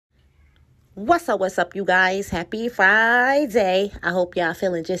What's up, you guys? Happy Friday. I hope y'all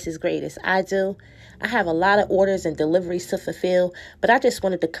feeling just as great as I do. I have a lot of orders and deliveries to fulfill, but I just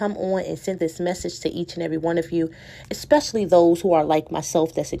wanted to come on and send this message to each and every one of you, especially those who are like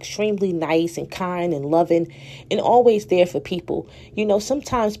myself, that's extremely nice and kind and loving and always there for people. You know,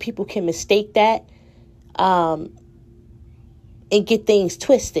 sometimes people can mistake that and get things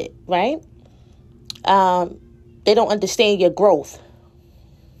twisted, right? They don't understand your growth.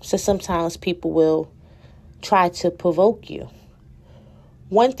 So sometimes people will try to provoke you.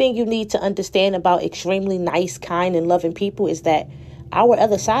 One thing you need to understand about extremely nice, kind, and loving people is that our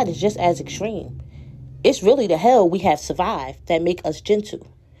other side is just as extreme. It's really the hell we have survived that make us gentle.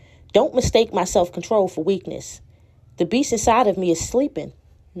 Don't mistake my self-control for weakness. The beast inside of me is sleeping,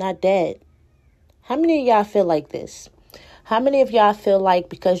 not dead. How many of y'all feel like this? How many of y'all feel like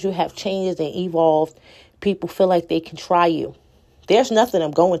because you have changed and evolved, people feel like they can try you? There's nothing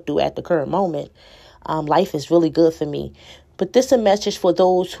I'm going through at the current moment. Life is really good for me. But this is a message for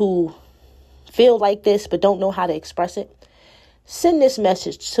those who feel like this but don't know how to express it. Send this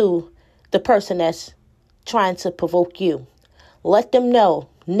message to the person that's trying to provoke you. Let them know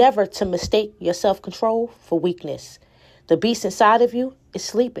never to mistake your self-control for weakness. The beast inside of you is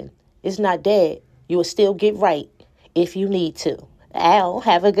sleeping. It's not dead. You will still get right if you need to. Ow,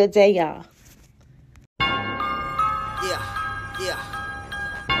 have a good day, y'all.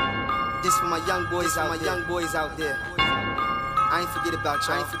 This for my young boys out there. I ain't forget about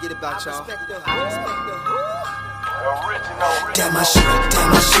y'all. Damn my shooter.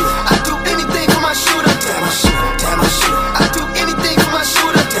 I do anything for my shooter. Damn my shooter. I do anything for my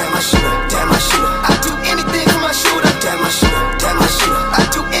shooter. Damn my shooter. I do anything for my shooter. Damn my shooter. I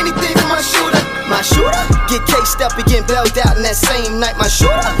do anything for my shooter. My shooter get cased up and get bailed out in that same night. My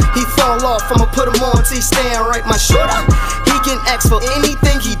shooter, he fall off. I'ma put him on till he stand right. My shooter, he can ask for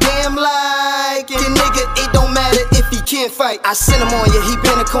anything he damn like. And nigga, it don't matter if he can't fight. I send him on you, he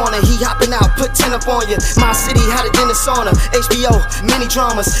been a corner. He hopping out, put 10 up on you. My city hotter than the sauna. HBO, mini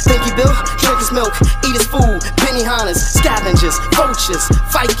dramas. Thank you, Bill. Drink his milk, eat his food. Penny Hunters, scavengers, vultures,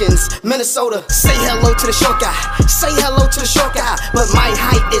 Vikings, Minnesota. Say hello to the short guy. Say hello to the short guy. But my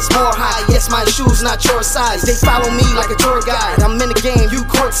height is more high. Yes, my shoes not your size. They follow me like a tour guide. I'm in the game, you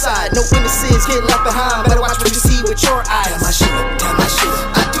courtside. No witnesses get left behind. Better watch what you see with your eyes. Damn my shooter.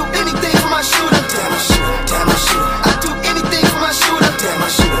 I do anything for my shooter. Damn my shooter. I do anything for my shooter. Damn my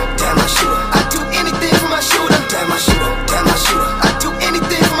shooter. I do anything for my shooter. Damn my shooter. I do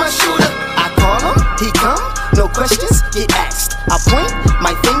anything for my shooter. I call him, he come, no questions, get asked. I point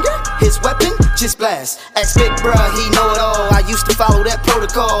my finger, his weapon, just blast. Ask Big Bruh, he know it all. I used to follow that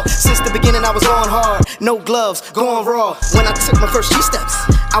protocol. Since the beginning I was on hard, no gloves, going raw. When I took my first G-steps,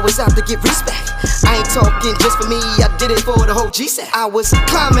 I was out to get respect. I ain't talking just for me, I did it for the whole G-set. I was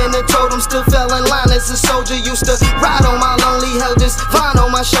climbing the totem, still fell in line as a soldier. Used to ride on my lonely elders, vine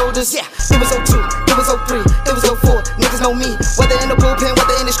on my shoulders. Yeah, it was 02, it was 03, it was 04. Niggas know me, whether in the bullpen,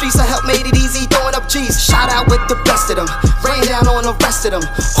 whether in the streets. I helped made it easy, throwing up G's. Shot out with the best of them, rain down on the rest of them.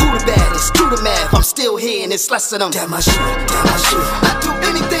 Who the baddest, do the math, I'm still here and it's less of them. Damn my shooter. I do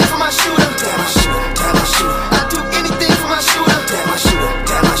anything for my shooter. Damn my shooter. I do anything for my shooter. Damn my shooter.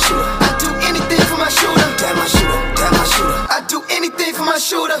 I do anything for my shooter. Damn my shooter. I do anything for my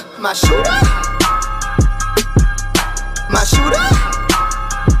shooter. My shooter.